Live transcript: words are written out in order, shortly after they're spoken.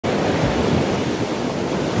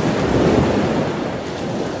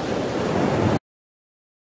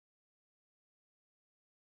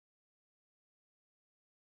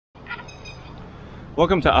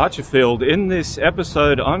Welcome to Archerfield. In this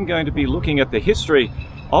episode, I'm going to be looking at the history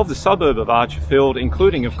of the suburb of Archerfield,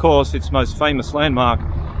 including, of course, its most famous landmark,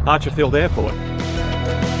 Archerfield Airport.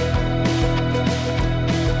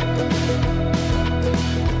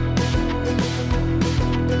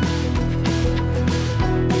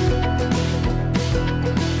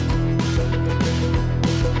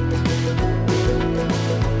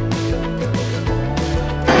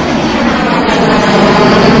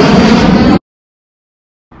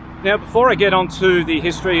 Now, before I get onto the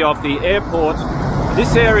history of the airport,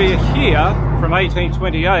 this area here from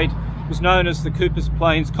 1828 was known as the Cooper's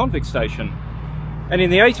Plains Convict Station. And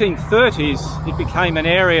in the 1830s, it became an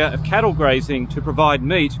area of cattle grazing to provide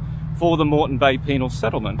meat for the Moreton Bay Penal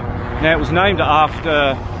Settlement. Now, it was named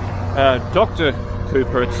after Dr.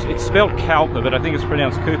 Cooper. It's spelled Cowper, but I think it's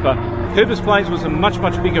pronounced Cooper. Cooper's Plains was a much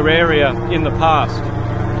bigger area in the past.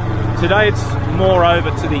 Today, it's more over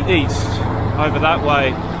to the east, over that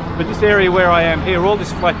way. But this area where I am here, all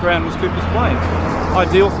this flat ground was Cooper's Plains,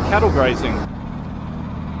 ideal for cattle grazing.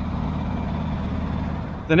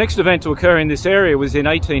 The next event to occur in this area was in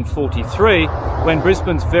 1843, when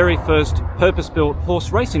Brisbane's very first purpose-built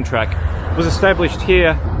horse racing track was established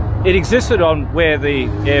here. It existed on where the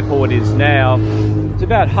airport is now. It's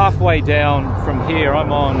about halfway down from here.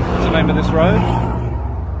 I'm on, what's the name of this road?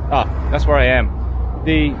 Ah, that's where I am.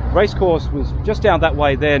 The racecourse was just down that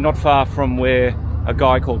way there, not far from where a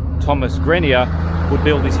guy called Thomas Grenier would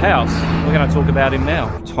build his house. We're going to talk about him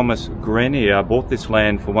now. Thomas Grenier bought this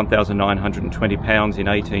land for £1,920 in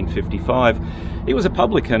 1855. He was a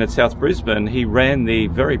publican at South Brisbane. He ran the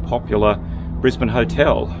very popular Brisbane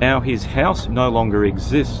Hotel. Now his house no longer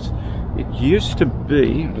exists. It used to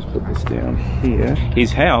be, I'll just put this down here,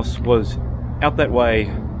 his house was out that way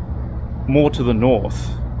more to the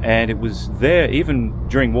north, and it was there even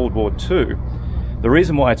during World War II. The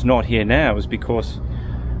reason why it's not here now is because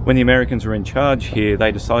when the Americans were in charge here,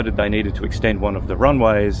 they decided they needed to extend one of the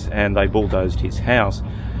runways and they bulldozed his house.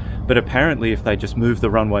 But apparently if they just moved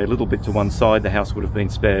the runway a little bit to one side, the house would have been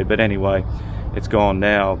spared. But anyway, it's gone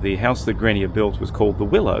now. The house that Grenier built was called the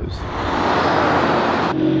Willows.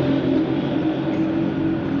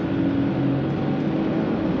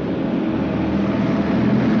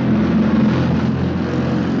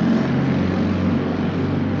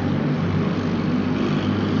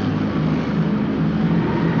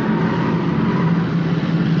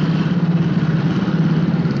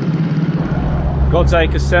 God's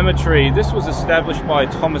Acre Cemetery. This was established by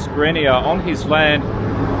Thomas Grenier on his land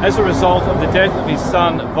as a result of the death of his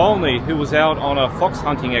son Volney, who was out on a fox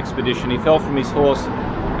hunting expedition. He fell from his horse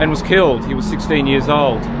and was killed. He was 16 years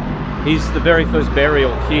old. He's the very first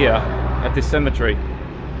burial here at this cemetery.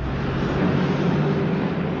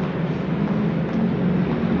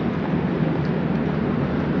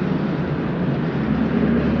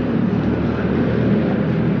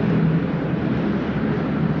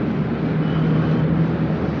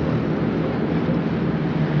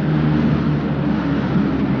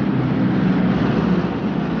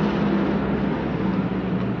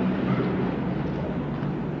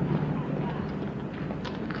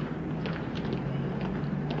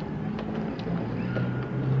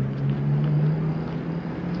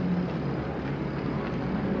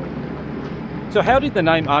 So how did the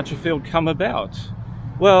name Archerfield come about?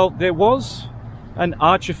 Well, there was an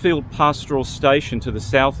Archerfield pastoral station to the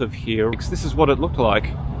south of here. This is what it looked like.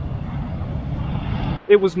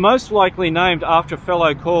 It was most likely named after a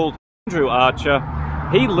fellow called Andrew Archer.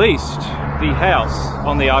 He leased the house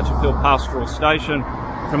on the Archerfield pastoral station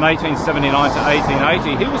from 1879 to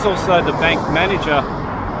 1880. He was also the bank manager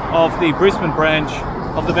of the Brisbane branch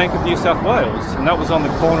of the Bank of New South Wales, and that was on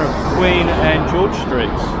the corner of Queen and George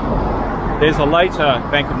Streets. There's a later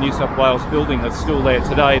Bank of New South Wales building that's still there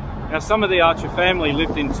today. Now, some of the Archer family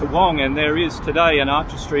lived in Toowong, and there is today an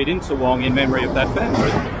Archer Street in Toowong in memory of that family.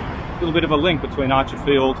 A little bit of a link between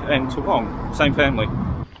Archerfield and Toowong, same family.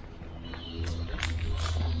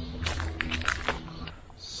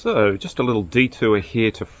 So, just a little detour here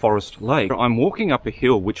to Forest Lake. I'm walking up a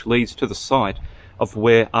hill which leads to the site of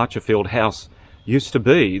where Archerfield House used to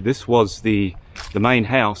be. This was the main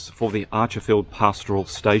house for the Archerfield Pastoral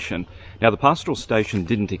Station. Now, the pastoral station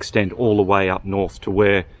didn't extend all the way up north to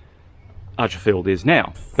where Archerfield is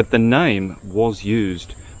now, but the name was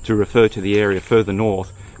used to refer to the area further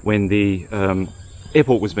north when the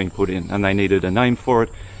airport was being put in, and they needed a name for it,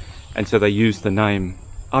 and so they used the name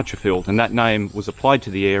Archerfield, and that name was applied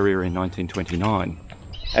to the area in 1929.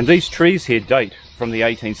 And these trees here date from the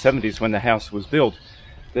 1870s when the house was built.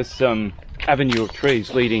 There's some avenue of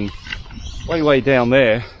trees leading way down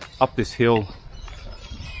there, up this hill,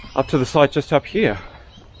 up to the site just up here.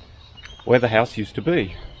 where the house used to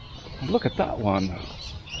be. Look at that one.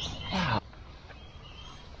 Wow.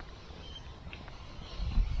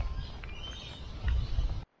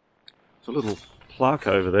 There's a little plaque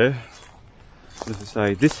over there. As I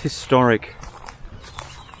say, this historic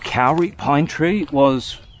Kauri pine tree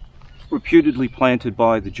was reputedly planted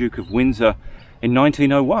by the Duke of Windsor in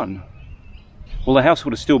 1901. Well, the house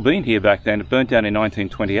would have still been here back then. It burnt down in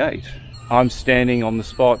 1928. I'm standing on the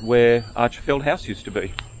spot where Archerfield House used to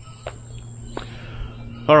be.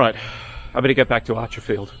 Alright, I better get back to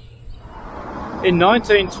Archerfield. In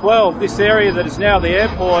 1912, this area that is now the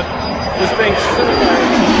airport was being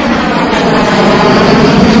surveyed.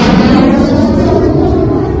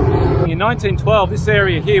 In 1912, this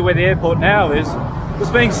area here where the airport now is, was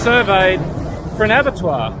being surveyed for an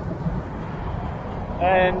abattoir.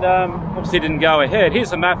 And obviously didn't go ahead.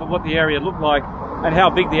 Here's a map of what the area looked like and how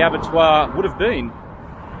big the abattoir would have been.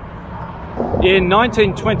 In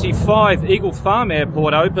 1925, Eagle Farm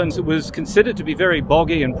Airport opened. It was considered to be very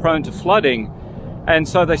boggy and prone to flooding, and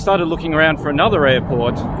so they started looking around for another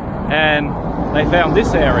airport, and they found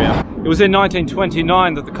this area. It was in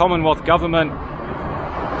 1929 that the Commonwealth government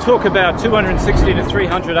took about 260 to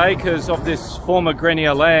 300 acres of this former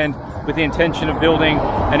Grenier land with the intention of building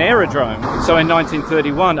an aerodrome. So in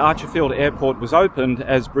 1931, Archerfield Airport was opened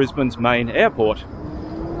as Brisbane's main airport.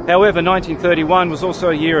 However, 1931 was also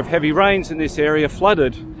a year of heavy rains, and this area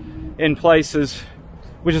flooded in places,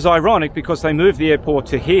 which is ironic because they moved the airport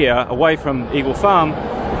to here, away from Eagle Farm,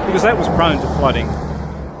 because that was prone to flooding.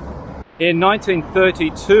 In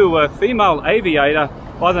 1932, a female aviator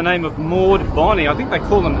by the name of Maud Bonney, I think they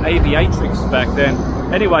called them aviatrix back then.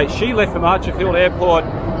 Anyway, she left from Archerfield Airport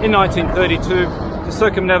in 1932 to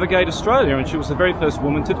circumnavigate Australia, and she was the very first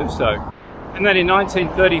woman to do so. And then in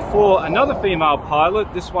 1934, another female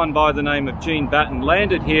pilot, this one by the name of Jean Batten,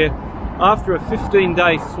 landed here after a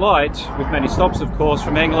 15-day flight, with many stops of course,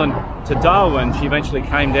 from England to Darwin. She eventually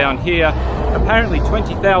came down here. Apparently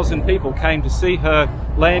 20,000 people came to see her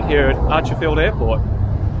land here at Archerfield Airport.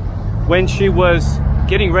 When she was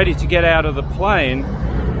getting ready to get out of the plane,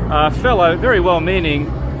 a fellow, very well-meaning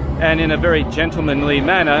and in a very gentlemanly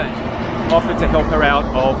manner, offered to help her out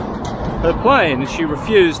of her plane. She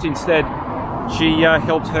refused. Instead, she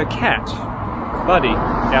helped her cat, Buddy,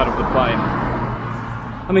 out of the plane.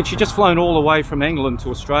 I mean, she'd just flown all the way from England to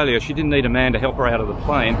Australia. She didn't need a man to help her out of the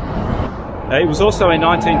plane. It was also in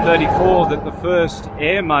 1934 that the first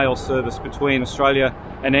airmail service between Australia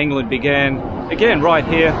and England began, again right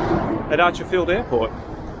here at Archerfield Airport.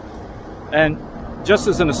 And just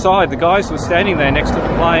as an aside, the guys who were standing there next to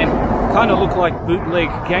the plane kind of looked like bootleg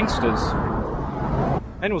gangsters.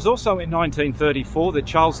 And it was also in 1934 that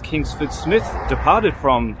Charles Kingsford Smith departed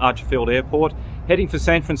from Archerfield Airport, heading for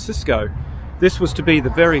San Francisco. This was to be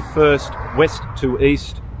the very first west to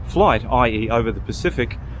east flight, i.e. over the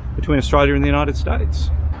Pacific, between Australia and the United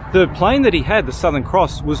States. The plane that he had, the Southern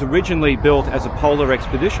Cross, was originally built as a polar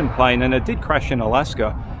expedition plane, and it did crash in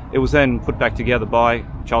Alaska. It was then put back together by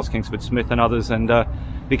Charles Kingsford Smith and others, and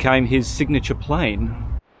became his signature plane.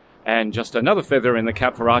 And just another feather in the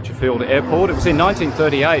cap for Archerfield Airport, it was in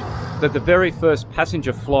 1938 that the very first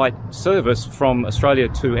passenger flight service from Australia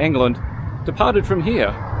to England departed from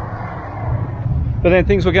here. But then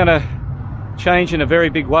things were going to change in a very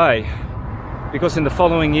big way, because in the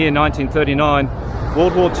following year, 1939,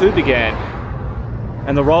 World War II began,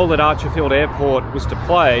 and the role that Archerfield Airport was to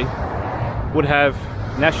play would have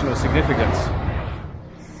national significance.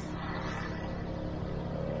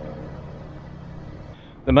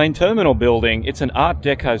 The main terminal building, it's an Art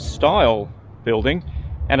Deco style building,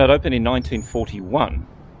 and it opened in 1941.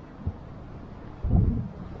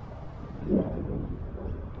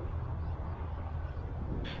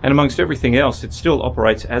 And amongst everything else, it still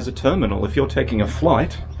operates as a terminal. If you're taking a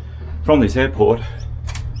flight from this airport,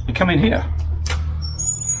 you come in here.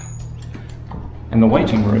 And the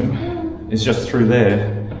waiting room is just through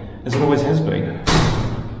there, as it always has been.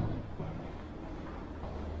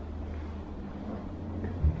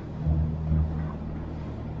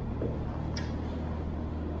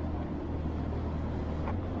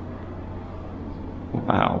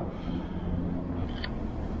 Wow.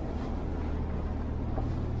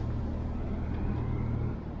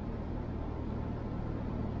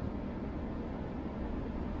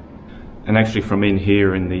 And actually from in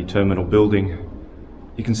here in the terminal building,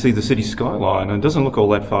 you can see the city skyline, and it doesn't look all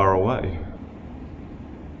that far away.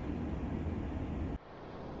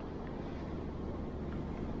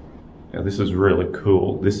 Now this is really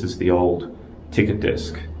cool. This is the old ticket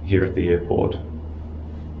desk here at the airport.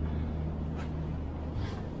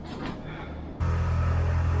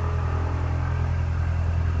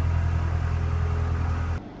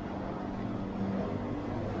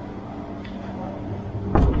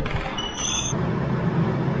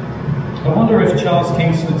 I wonder if Charles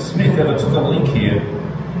Kingsford Smith ever took a leak here.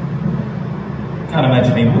 Can't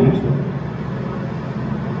imagine he wouldn't.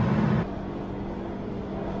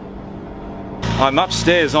 I'm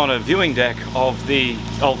upstairs on a viewing deck of the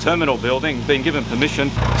old terminal building, being given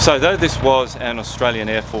permission. So though this was an Australian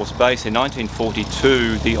Air Force base, in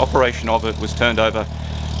 1942 the operation of it was turned over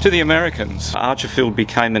to the Americans. Archerfield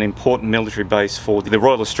became an important military base for the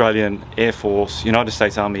Royal Australian Air Force, United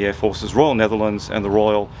States Army Air Forces, Royal Netherlands and the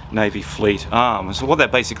Royal Navy Fleet Arm. So what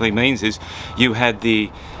that basically means is you had the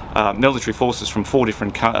military forces from 4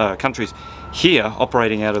 different countries here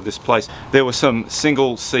operating out of this place. There were some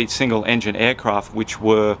single-seat, single-engine aircraft which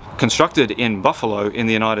were constructed in Buffalo in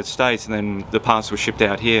the United States, and then the parts were shipped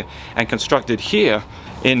out here and constructed here.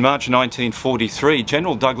 In March 1943,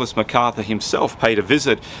 General Douglas MacArthur himself paid a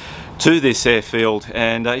visit to this airfield,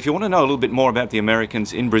 and if you want to know a little bit more about the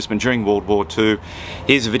Americans in Brisbane during World War II,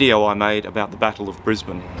 here's a video I made about the Battle of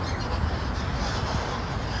Brisbane.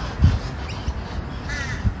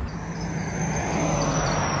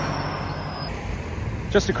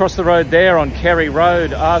 Just across the road there on Kerry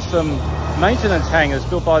Road are some maintenance hangars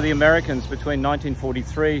built by the Americans between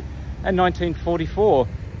 1943 and 1944.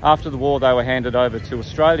 After the war they were handed over to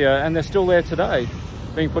Australia, and they're still there today,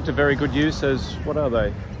 being put to very good use as, what are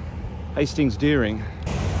they? Hastings Deering.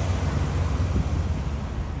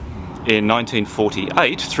 In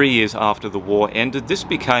 1948, 3 years after the war ended, this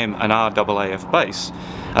became an RAAF base,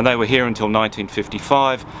 and they were here until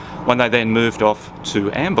 1955, when they then moved off to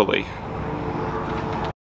Amberley.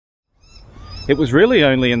 It was really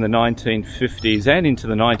only in the 1950s and into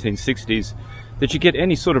the 1960s that you get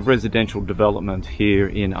any sort of residential development here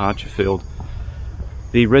in Archerfield.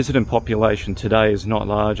 The resident population today is not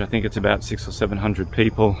large. I think it's about 600 or 700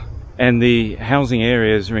 people. And the housing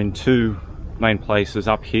areas are in 2 main places: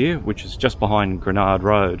 up here, which is just behind Grenard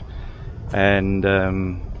Road, and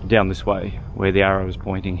down this way, where the arrow is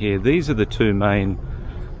pointing here. These are the 2 main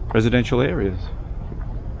residential areas.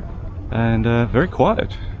 And very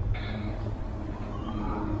quiet.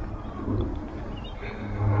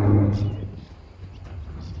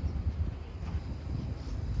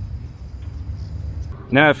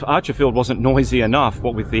 Now, if Archerfield wasn't noisy enough,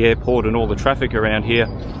 what with the airport and all the traffic around here,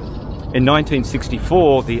 in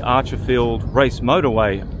 1964 the Archerfield Race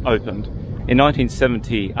Motorway opened. In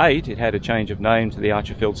 1978 it had a change of name to the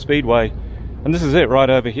Archerfield Speedway, and this is it right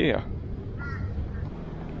over here.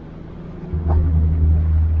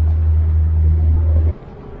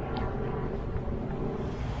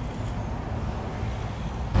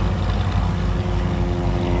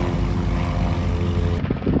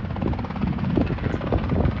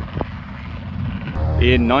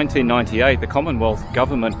 In 1998, the Commonwealth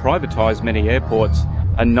government privatised many airports.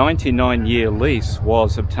 A 99-year lease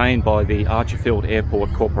was obtained by the Archerfield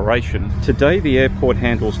Airport Corporation. Today, the airport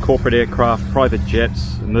handles corporate aircraft, private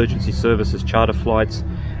jets, emergency services, charter flights,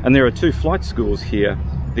 and there are 2 flight schools here.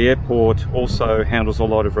 The airport also handles a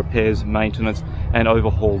lot of repairs, maintenance, and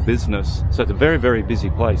overhaul business. So it's a very, very busy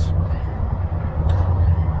place.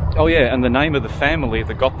 Oh yeah, and the name of the family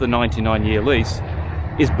that got the 99-year lease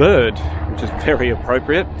is Bird, which is very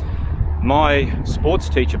appropriate. My sports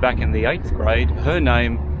teacher back in the 8th grade, her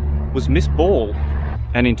name was Miss Ball.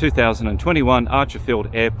 And in 2021,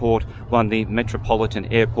 Archerfield Airport won the Metropolitan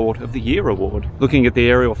Airport of the Year award. Looking at the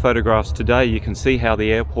aerial photographs today, you can see how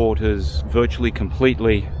the airport is virtually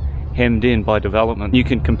completely hemmed in by development. You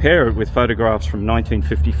can compare it with photographs from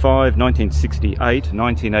 1955, 1968,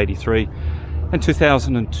 1983 and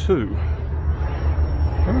 2002.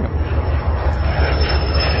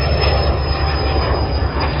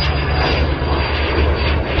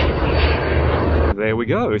 There we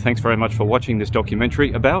go. Thanks very much for watching this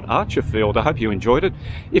documentary about Archerfield. I hope you enjoyed it.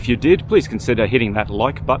 If you did, please consider hitting that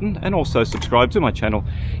like button and also subscribe to my channel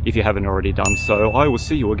if you haven't already done so. I will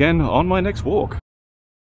see you again on my next walk.